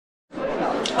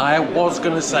I was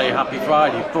going to say Happy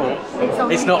Friday, but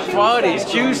it's not Friday,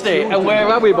 it's Tuesday. And where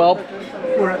are we, Bob?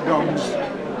 We're at Gong's.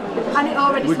 And it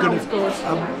already smells good.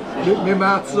 My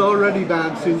mouth's already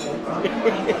dancing.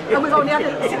 And we've only had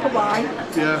a sip of wine.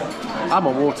 Yeah. I'm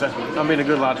on water. I'm being a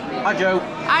good lad. Hi, Joe.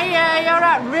 Hi, you're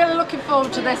right. Really looking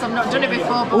forward to this. I've not done it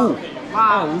before. But Ooh.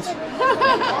 wow. And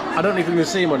I don't know if you can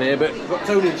see him on here, but we've got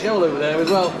Tony and Joel over there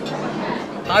as well.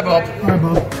 Hi, Bob. Hi,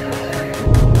 Bob.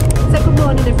 So good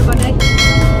morning, everybody.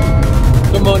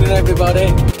 Good morning, everybody.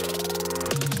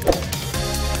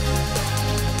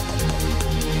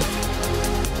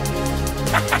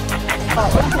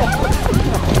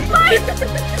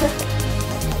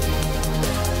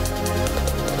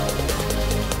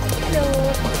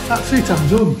 That's it, I'm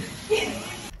done.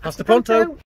 That's the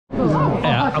pronto.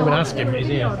 Yeah, I'm going to ask him, is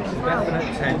he here?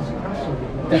 Definite 10.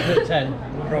 Definite 10.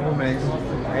 The problem is,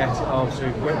 I ate it all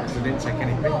too quick because I didn't take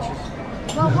any pictures.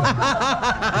 Took a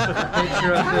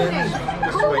picture of the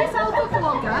Call yourself a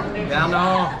vlogger. Yeah, no.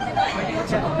 I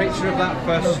took a picture of that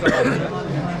first stop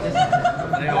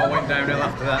and it all went downhill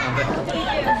after that.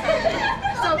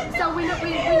 So we're not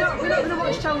going to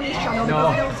watch Tony's channel because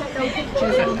we don't take no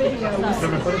pictures or videos.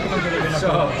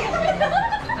 So,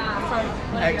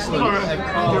 excellent.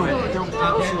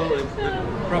 Absolutely.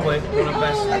 Probably one of the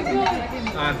best.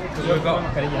 Because we've got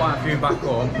quite a few back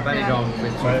home. Benidorm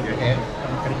with two here.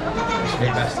 It's the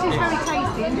best. It's very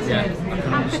tasty, isn't it? Yeah, I can And for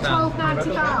understand.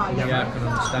 £12.95. Yeah, I can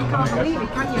understand. You can't believe it,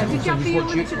 can you? Did you have the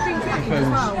unlimited drinks package as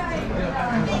well?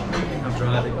 I'm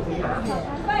driving. I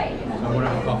want to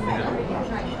have a coffee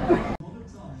now.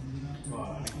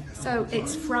 So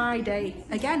it's Friday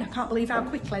again. I can't believe how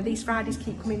quickly these Fridays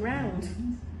keep coming round.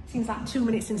 Seems like 2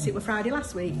 minutes since it was Friday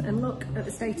last week. And look at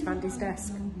the state of Andy's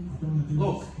desk.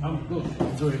 Look, I'm good.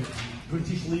 I'm doing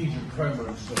British Legion promo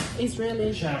and stuff. He's really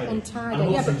untidy. I'm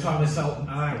Yeah, also but, trying to sell an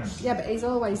house. yeah, but he's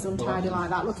always untidy like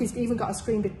that. Look, he's even got a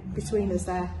screen between us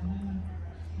there.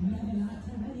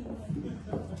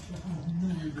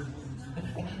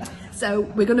 So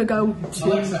we're going to go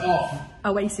to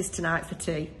Oasis tonight for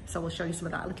tea. So we'll show you some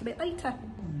of that a little bit later.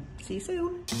 See you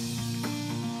soon.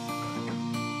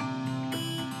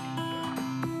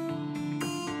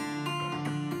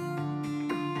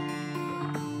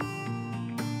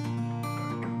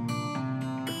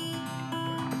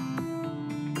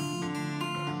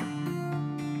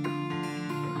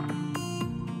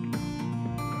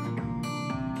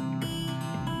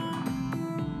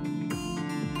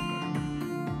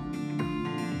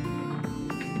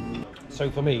 So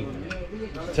for me,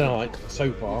 tonight,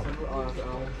 so far,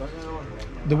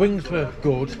 the wings were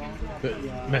good, but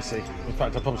messy. In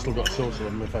fact, I've probably still got sauce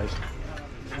on my face.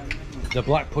 The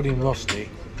black pudding rosti,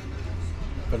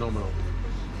 phenomenal.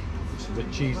 The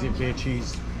cheesy beer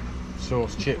cheese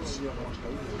sauce chips,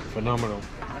 phenomenal.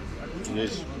 It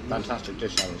is fantastic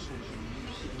dish, Alice.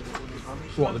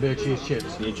 What, the beer cheese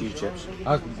chips? Beer cheese chips.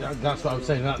 That's what I was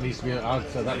saying. That needs to be. I'd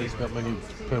say that needs to be on menu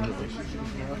permanently.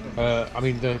 I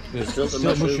mean, the stilt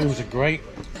mushrooms are great.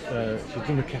 She's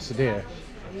done a quesadilla.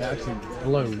 It actually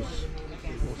blows.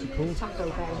 What's it called? Taco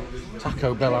Bell.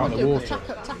 Taco Bell out of the water.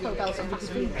 Taco Bell's a fast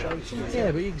food choice.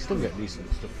 Yeah, but you can still get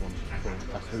decent stuff from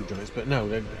fast food joints. But no,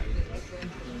 they're.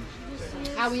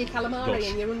 How are your calamari Gosh.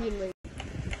 and your onion rings?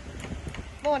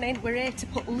 Morning, we're here to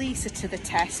put Lisa to the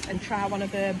test and try one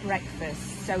of her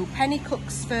breakfasts. So Penny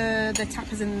cooks for the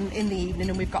tapas in the evening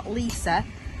and we've got Lisa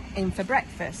in for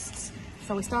breakfasts.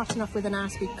 So we're starting off with a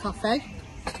nice big coffee.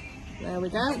 There we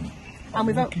go. And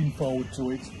we've Looking forward to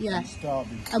it. Yeah.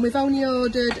 Starving. And we've only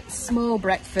ordered small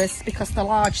breakfast because the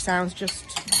large sounds just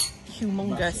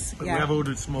humongous. But yeah. we have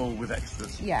ordered small with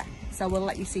extras. Yeah, so we'll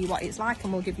let you see what it's like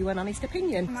and we'll give you an honest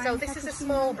opinion. So this is a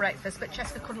small breakfast, but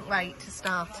Chesca couldn't wait to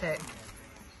start it.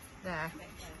 There.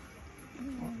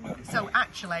 So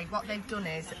actually, what they've done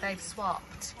is they've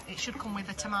swapped. It should come with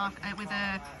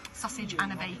a sausage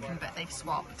and a bacon, but they've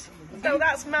swapped. So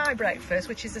that's my breakfast,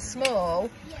 which is a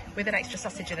small with an extra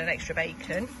sausage and an extra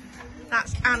bacon.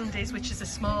 That's Andy's, which is a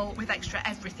small with extra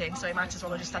everything, so he might as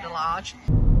well have just had a large.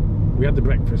 We had the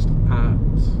breakfast at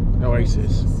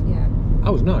Oasis. Yeah.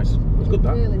 That was nice. It was good.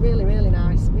 That. Really, really, really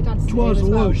nice. We'd had It was as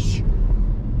well. lush.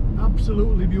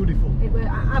 Absolutely beautiful.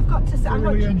 I've got to say, I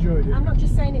really enjoyed it. I'm not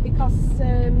just saying it because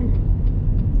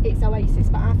it's Oasis,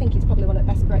 but I think it's probably one of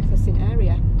the best breakfasts in the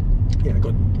area. Yeah, they've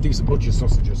got decent butcher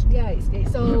sausages. Yeah,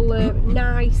 it's all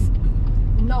nice,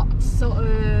 not sort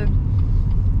of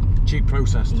Cheap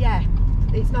processed. yeah.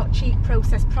 It's not cheap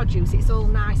processed produce. It's all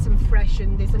nice and fresh,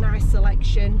 and there's a nice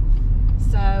selection.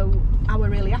 So I were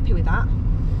really happy with that.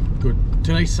 Good.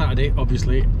 Today's Saturday,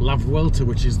 obviously, La Vuelta,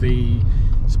 which is the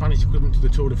Spanish equivalent to the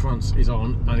Tour de France is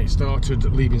on, and it started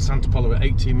leaving Santa Pola at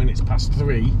 18 minutes past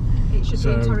 3. It should be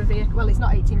in Torrevieja. Well, it's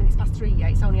not 18 minutes past 3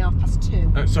 yet, it's only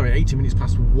 2:30. Sorry, 18 minutes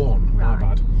past 1, Right.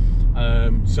 my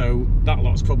bad. So that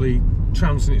lot's probably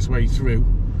trouncing its way through,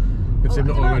 if they've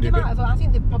not already. I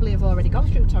think they probably have already gone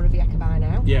through Torrevieja by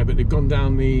now. Yeah, but they've gone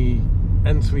down the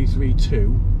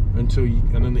N332 and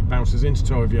then it bounces into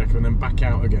Torrevieja and then back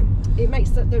out again. It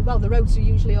makes the roads are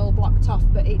usually all blocked off,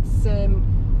 but it's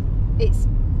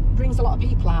brings a lot of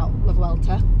people out of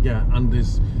Vuelta. Yeah, and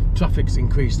traffic's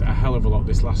increased a hell of a lot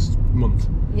this last month.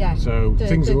 Yeah. So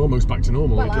things are almost back to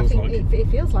normal. Well, it feels like. It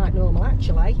feels like normal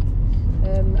actually.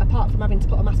 Apart from having to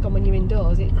put a mask on when you're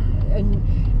indoors,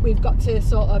 and we've got to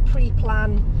sort of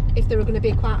pre-plan if there are going to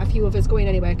be quite a few of us going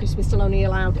anywhere, because we're still only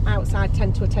allowed outside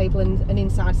 10 to a table and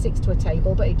inside 6 to a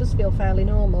table, but it does feel fairly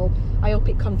normal. I hope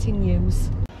it continues.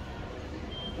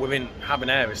 We're in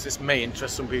Habaneras. This may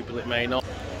interest some people, it may not.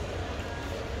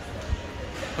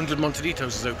 100 Montaditos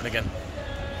is open again.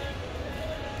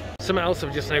 Something else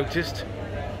I've just noticed,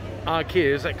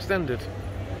 IKEA's extended,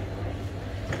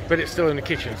 but it's still in the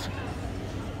kitchens.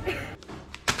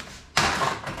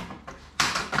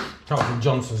 Carlton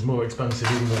Johnson's more expensive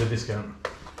even with a discount.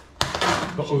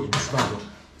 But oh, it smells good.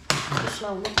 It smells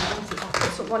lovely, doesn't it?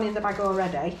 I've put one in the bag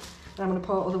already, and I'm going to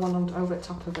put other one over the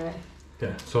top of it.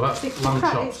 Yeah, so that's lamb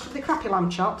chops. It's the crappy lamb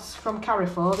chops from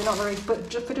Carrefour. They're not very, but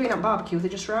just for doing that barbecue, they're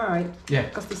just right. Yeah.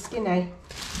 Because they're skinny.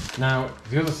 Now,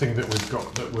 the other thing that we've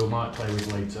got that we might play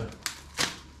with later,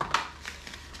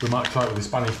 we might try it with the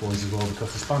Spanish boys as well,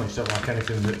 because the Spanish don't like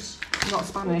anything that's Not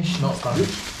Spanish. not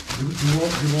Spanish. You won't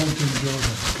enjoy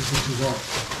them because they're too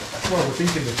hot. Well, we're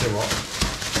thinking they're too hot.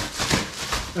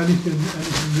 Anything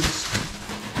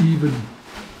that's even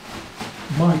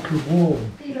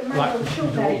micro-warm, Even Like- mango you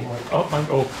don't chutney. like.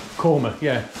 Oh, korma,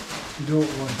 yeah. You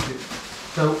don't like it.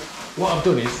 So, what I've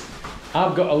done is,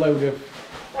 I've got a load of,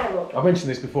 There, look. I mentioned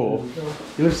this before,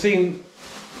 you'll have seen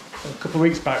a couple of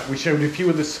weeks back we showed a few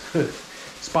of the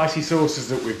spicy sauces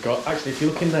that we've got. Actually, if you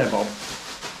look in there, Bob,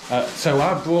 so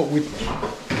I've brought with me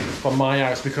from my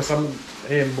house, because I'm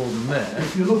here more than there.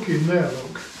 If you look in there,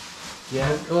 look, Yeah,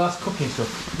 well that's cooking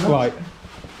stuff. That's- Right,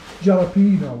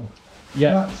 jalapeno.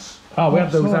 yeah. That's Oh, we had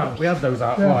hot those sauce. out. We had those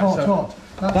out. They're Right, hot, so hot.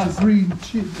 That's that's- a green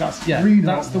chip. that's green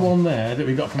that's hot the one there that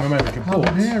we got from America. But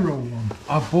Habanero one.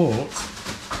 I bought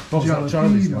Bob's not tried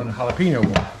this one, a jalapeno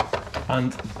one,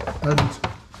 and And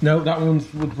no, that one's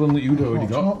the one that you'd already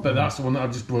Hot got, hot but one. that's the one that I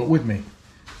just brought with me.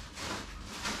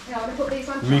 Yeah, I'm going to put these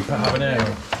on Reaper habanero.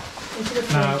 into the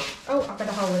fridge. Now- Oh, I've got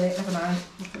a hole in it, never mind.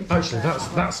 I'll put it Actually, in there.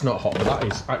 that's not hot, but that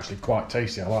is actually quite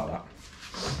tasty. I like that.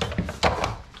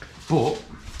 But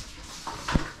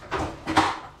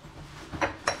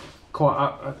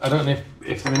I don't know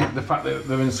if they're in, the fact that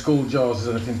they're in school jars has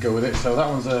anything to go with it. So that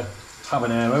one's a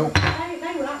habanero.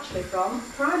 They were actually from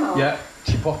Primark. Yeah,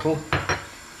 chipotle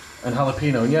and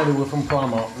jalapeno. And yeah, they were from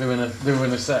Primark. They were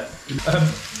in a set.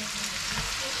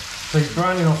 So he's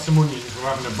browning off some onions. We're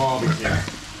having a barbecue,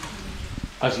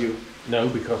 as you know,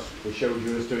 because we showed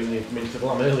you us doing the mince of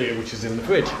lamb earlier, which is in the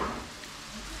fridge.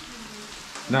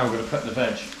 Now we're going to prep the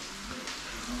veg.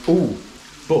 Ooh,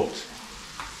 but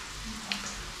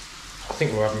I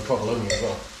think we're having provolone as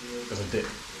well as a dip.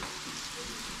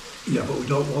 yeah, but we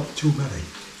don't want too many.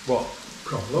 What?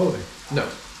 Provolone. No.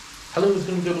 Helen's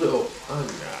going to double it up.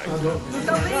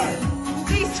 So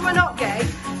these two are not gay.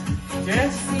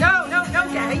 Yes? No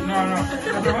gay. No.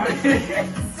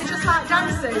 They're just like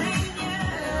dancing.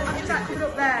 Exactly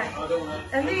up there.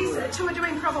 And these two are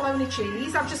doing provolone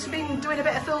cheese. I've just been doing a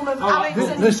bit of film of Alex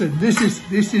and... Listen, this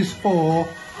is for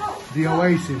the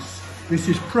Oasis. This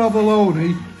is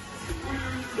provolone,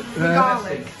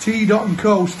 garlic.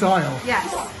 T.&Co style.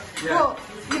 Yes. But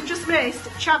you've just missed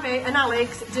Chavi and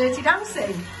Alex dirty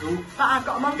dancing. But I've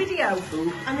got them on video.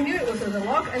 And they knew it was a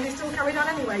vlog and they still carried on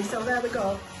anyway, so there we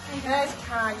go. There's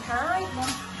Kai.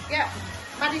 Yeah.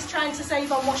 Maddie's trying to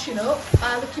save on washing up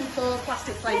by looking for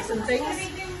plastic plates and things.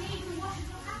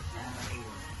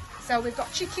 So we've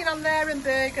got chicken on there and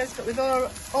burgers, but we've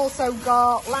also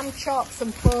got lamb chops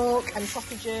and pork and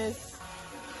sausages.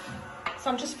 So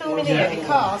I'm just filming here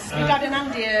because my dad and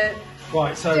Andy are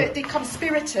Right, so the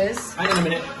conspirators. hang on a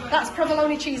minute. That's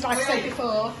provolone cheese, like I said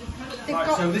before. They've Right,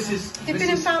 got. so this is. They've been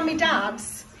and found me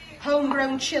dad's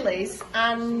homegrown chilies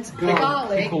and the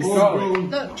garlic. Pickled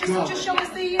garlic. Look, just show us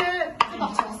the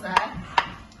bottles there.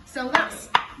 So that's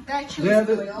their chili They're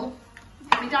the- oil.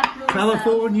 My dad grew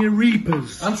California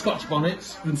Reapers And Scotch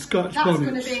bonnets. and Scotch That's going to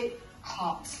bonnets. be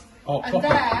hot. Oh, And proper.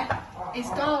 there is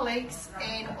garlics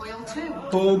in oil too.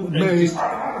 Homemade.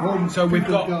 So we've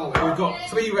pickled got garlic.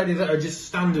 3 ready that are just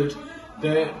standard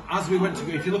As we went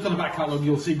to, if you look on the back catalogue,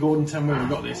 you'll see Gordon 10 when we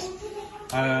got this.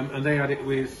 And they had it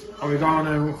with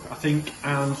oregano, I think,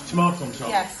 and tomato on top.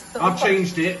 Yes. I've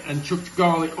changed it and chucked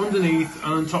garlic underneath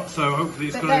and on top, so hopefully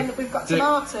it's But going to... then we've got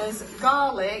tomatoes,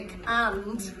 garlic,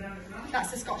 and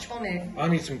that's the Scotch bonnet. I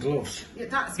need some gloves. Yeah,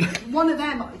 that's one of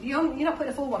them. You're not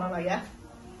putting a full one on, are you?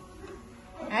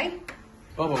 Eh?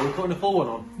 Bobo, we're putting a full one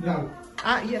on. No.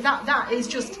 Yeah, that is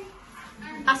just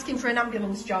asking for an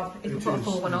ambulance job if we put a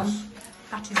full one on.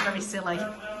 That is very silly.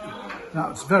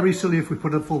 That's very silly if we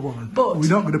put a full one on. But we're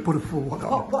not going to put a full one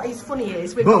on. What is funny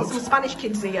is we've got some Spanish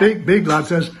kids here. Big lad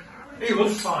says, He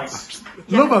loves spice.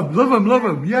 love 'em, love 'em, love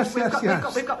 'em. Yes,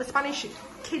 yes. We've got the Spanish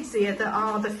kids here that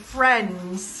are the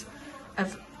friends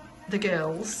of the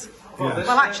girls. Yes.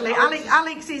 Well, actually,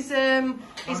 Alex is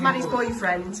Maddie's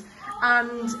boyfriend,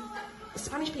 and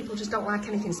Spanish people just don't like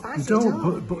anything spicy.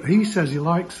 Don't, but he says he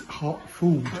likes hot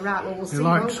food. All right, well, we'll see, He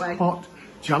likes won't we? hot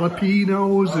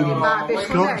jalapenos might be and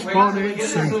Scotch funny.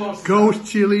 bonnets and ghost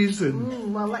chilies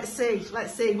and... Well, let's see.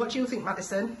 What do you think,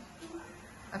 Madison,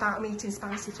 about them eating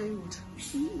spicy food?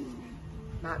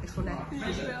 Might be funny.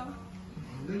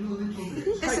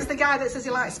 This is the guy that says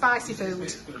he likes spicy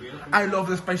food. I love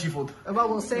the spicy food. Well,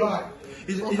 we'll see.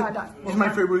 We'll find out. It's my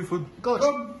favorite food. Good.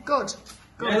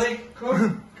 Really?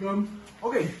 Come.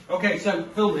 Okay, so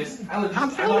film this. Alan, I'm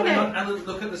filming it. Alan,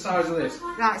 look at the size of this.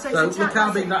 Right, so So it's a look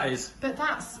how big that is. But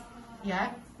that's,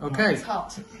 yeah. Okay. It's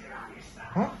hot.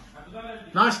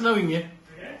 Nice knowing you.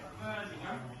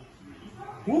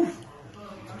 Oof.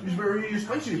 It's very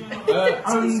spicy.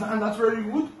 and that's very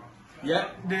good. Yeah.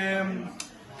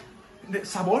 The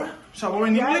sabor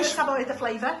in Yeah, the English. sabor is the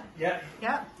flavour. Yeah.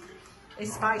 Yeah.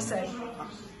 It's spicy.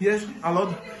 Yes, a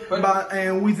lot. But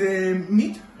with the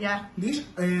meat, Yeah. this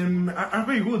are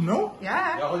very good, no?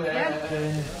 Yeah. Oh,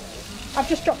 yeah. I've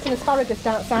just dropped an asparagus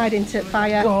outside into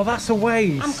fire. Oh, that's a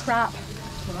waste. I'm crap.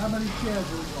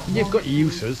 You've got your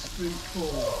uses.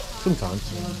 Sometimes.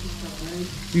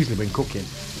 Usually when cooking.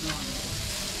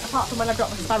 Apart from when I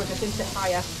drop asparagus into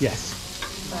fire. Yes.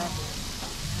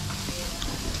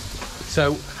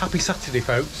 So, happy Saturday,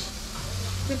 folks.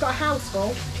 We've got a house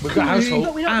full. We've got a household.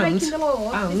 But we're not breaking the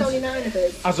law. There's only 9 of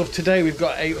us. As of today, we've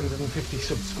got 850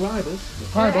 subscribers.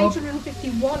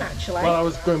 851 actually. Well, I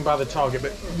was going by the target,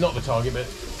 but not the target,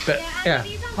 but yeah.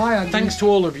 Hi, Andy. Thanks to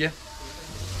all of you.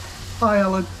 Hi,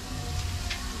 Alan.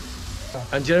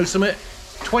 And do you know something?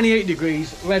 28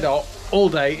 degrees, red hot, all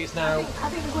day. It's now I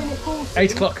think we're going to pool.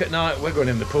 8 o'clock at night. We're going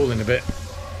in the pool in a bit.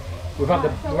 We're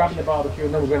having the barbecue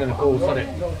and then we're going in the pool, isn't it?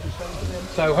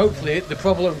 So hopefully the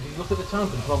provolone. Look at the time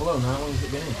for the provolone now. When's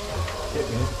it been in?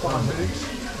 5 minutes.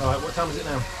 All right, what time is it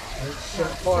now? It's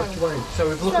 5:20. So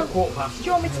we've looked at 1/4 Do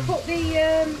you want me to put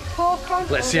the pork on?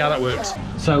 Let's see how that works.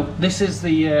 So this is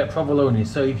the provolone.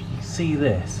 So if you see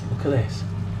this, look at this.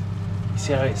 You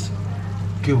see how it's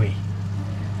gooey?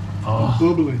 Oh,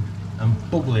 Bubbling.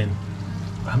 and bubbling.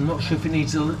 I'm not sure if it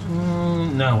needs a...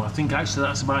 no, I think actually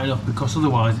that's about enough, because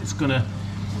otherwise it's gonna...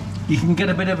 You can get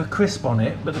a bit of a crisp on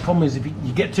it, but the problem is if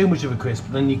you get too much of a crisp,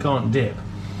 then you can't dip.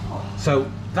 So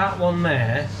that one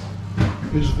there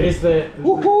is the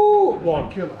woohoo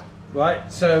one.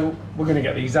 Right, so we're gonna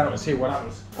get these out and see what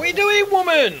happens. What are you doing,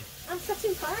 woman? I'm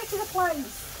setting fire to the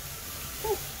place.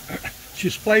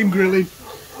 She's flame grilling.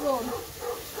 Run.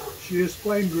 She is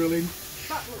flame grilling.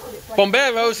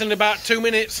 Bomberos in about 2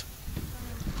 minutes.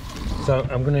 So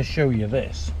I'm going to show you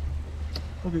this.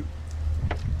 Okay.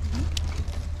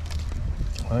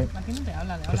 Right.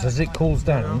 Because as it cools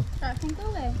down,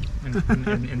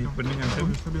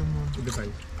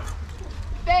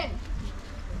 Ven.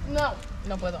 No,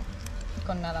 no puedo.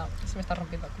 Con nada. Se me está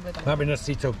rompiendo completamente. might be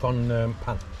necesito con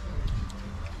pan.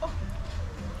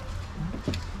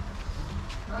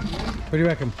 What do you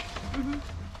reckon?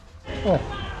 Oh,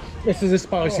 this is a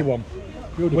spicy one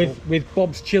with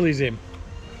Bob's chilies in.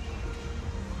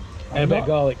 And a bit of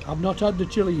garlic. I've not had the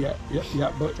chili yet,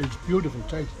 but it's beautiful,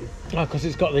 tasty. Oh, because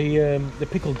it's got the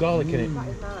pickled garlic in it.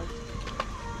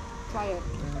 Try it.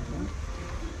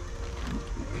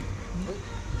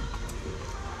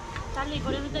 Charlie,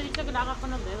 por eso te he dicho que lo hagas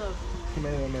con los dedos.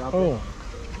 Oh,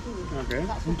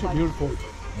 It's beautiful.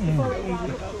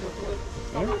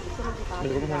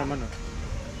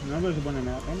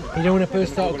 you know when I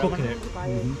first started cooking it,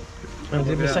 and I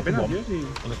did the second one,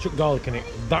 and I took garlic in it,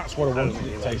 that's what I wanted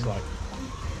it to taste like.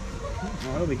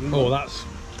 Oh, that's...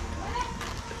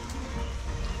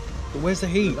 But where's the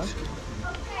heat?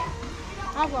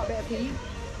 I've got a bit of heat.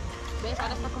 ¿Ves?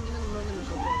 Ahora estás comiendo uno de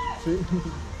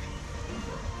nosotros.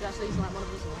 Ya sois one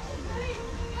of these ones.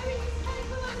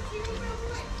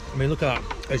 I mean, look at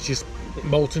that. It's just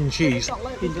molten cheese,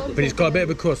 but it's got a bit of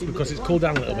a crust because it's cooled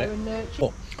down a little bit.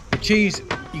 Oh, cheese,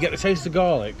 you get the taste of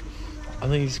garlic,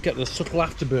 and then you just get the subtle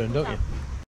afterburn, don't you?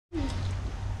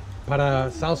 Para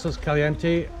salsas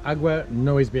caliente, agua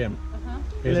no es bien.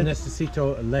 Es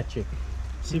necesito leche.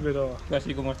 Sí, pero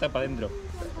así como está para adentro.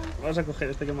 Vamos a coger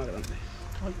este que es más grande.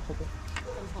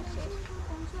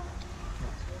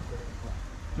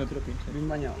 No te lo pienses, bien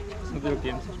bañado. No te lo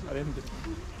pienses, adentro.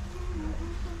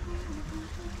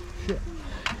 Shit.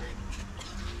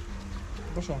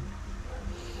 ¿Qué pasó?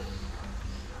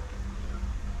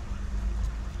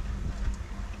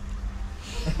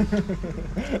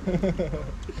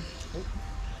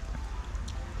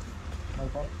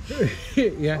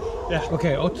 Yeah.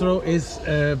 Okay, otro is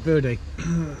verde.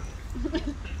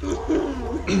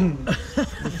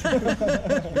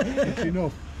 It's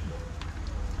enough.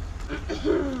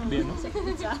 Bien, ¿no?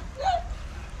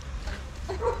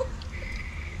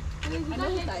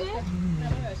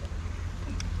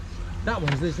 That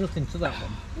one, there's nothing to that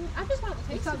one. I just like the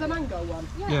taste. Is that the mango one?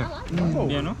 Yeah. I like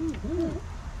Bien, ¿no?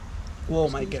 Oh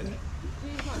my god.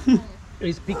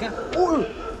 Is pica? it.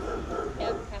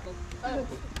 Yeah, careful.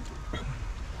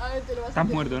 Estás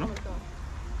muerto, ¿no?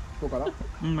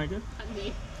 Oh my god.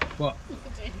 What?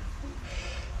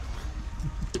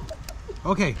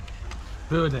 Okay,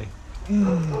 verde.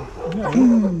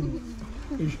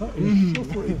 He's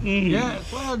suffering. Yeah,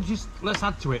 well, just let's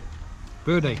add to it.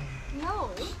 Verde. No.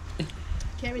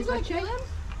 Kerry's leche.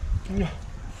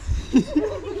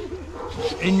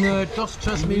 In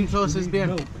 2-3 minutos es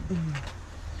bien.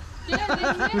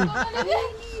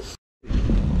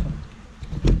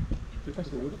 ¿Estás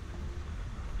seguro?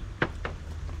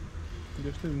 Yo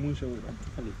estoy muy seguro.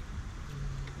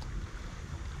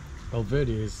 Well,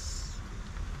 verde is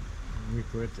muy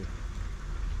fuerte.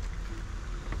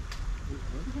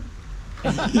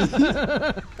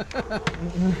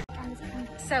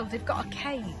 So they've got a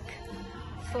cake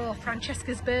for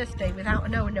Francesca's birthday without her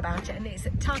knowing about it, and it's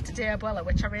tarta de abuela,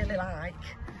 which I really like.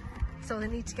 So they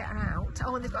need to get her out.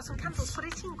 Oh, and they've got some candles. Put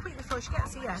it in quick before she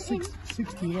gets here.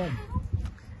 61.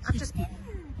 I've just keep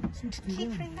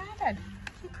her in there then.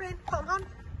 Keep her in. Put them on.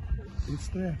 It's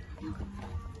there.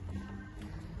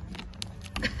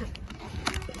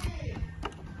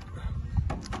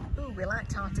 Ooh, we like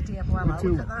tarta de abuela. We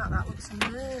do. Look at that. That looks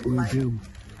lovely. We do.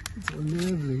 It's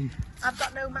lovely. I've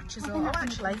got no matches on. Oh,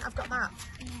 actually, I've got that.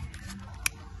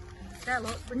 There,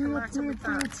 look, we can light up with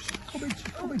that.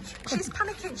 She's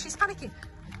panicking, she's panicking.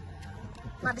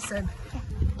 Madison,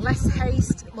 less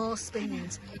haste, more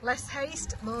speed. Less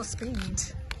haste, more speed.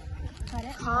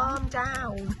 Calm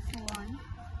down.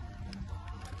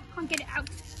 Can't get it out.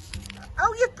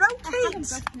 Oh, you broke I haven't it!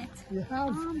 broken it. You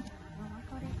have. I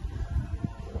got it.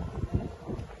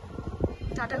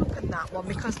 Dad opened that one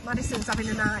because Madison's having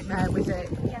a nightmare with it.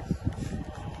 Yeah.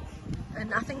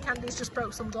 And I think Andy's just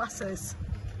broke some glasses.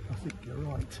 I think you're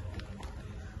right.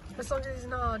 As long as it's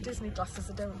not Disney glasses,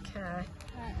 I don't care.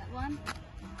 Right, that one.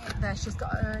 There, she's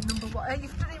got a number one. Oh,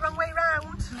 you've done it wrong way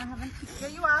round. No, I haven't. Yeah,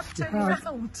 you have. Turn have. it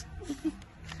round.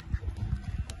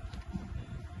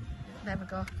 There we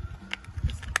go.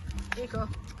 Here you go.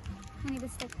 I need a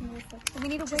stick. I need a stick. We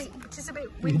need a wait. It is a bit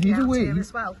You windy need a out wee? here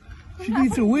as well. She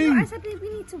needs a wee. I said we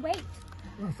need to wait.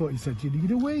 I thought you said you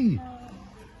need a wee.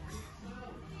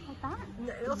 Like that?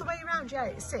 No, the other way around, yeah,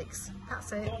 it's 6.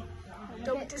 That's it.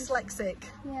 Don't be dyslexic.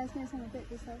 Yeah, I was going to say I'm a bit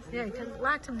dyslexic. Yeah, you can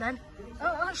light them then.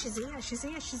 Oh, she's here, she's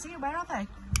here, she's here. Where are they?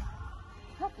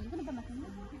 Look, you're going to burn my finger.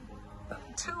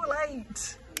 Too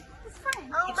late. It's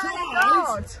fine. Oh my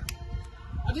God.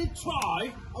 I did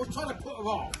try. I was trying to put her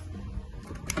off.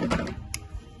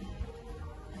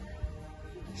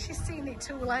 She's seen it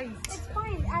too late. It's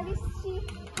fine. At least she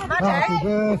had Maddie? Happy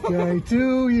birthday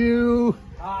to you.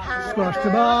 Squashed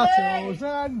tomatoes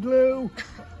and glue.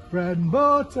 Bread and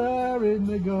butter in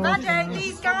the garden. Maddie,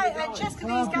 these guys, Chesca,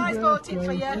 these guys bought it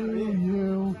for you.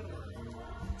 you.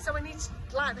 So we need to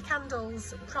light the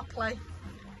candles properly.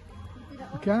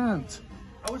 You can't.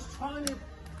 I was trying to.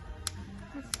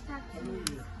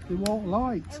 They won't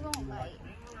light. It won't light.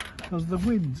 Because the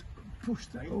wind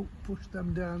pushed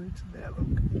them down into there, look.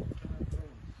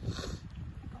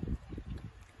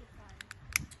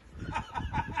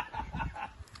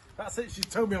 That's it. She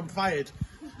told me I'm fired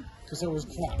because I was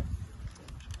crap.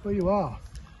 Where you are.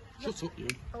 Shut up, you.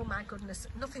 Oh my goodness,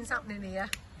 nothing's happening here.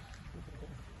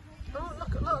 Oh,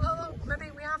 look.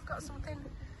 Maybe we have got something.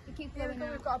 We keep Here we going go,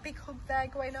 we've out. got a big hug there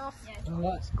going off. Oh,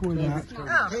 that's going out.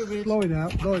 Oh, Blowing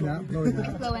out, blowing out, blowing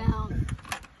out. Blowing out.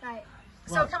 Right.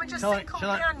 so can we just sing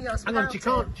cumpleaños Hang on, without you it?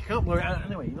 can't blow it out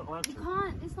anyway. You're not allowed You to.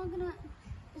 can't. It's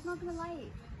not gonna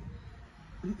light.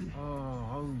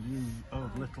 Oh, you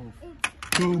little.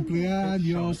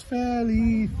 Cumpleaños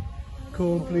feliz.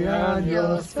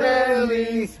 Cumpleaños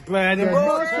feliz, bread and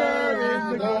butter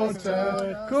in the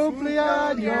gutter.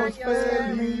 Cumpleaños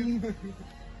feliz.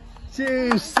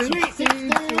 Cheers,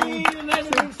 16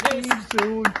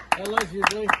 soon. Hello,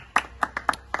 Julie.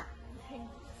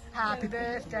 Happy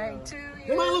birthday to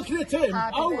you. Am I looking at him?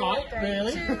 Happy Oh, right, birthday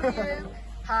really? to you.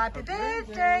 Happy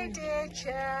birthday, dear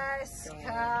Chesca.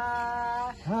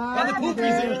 Happy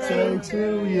birthday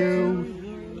to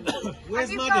you. Where's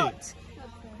Have you Maddie? got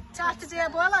tarta de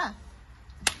abuela?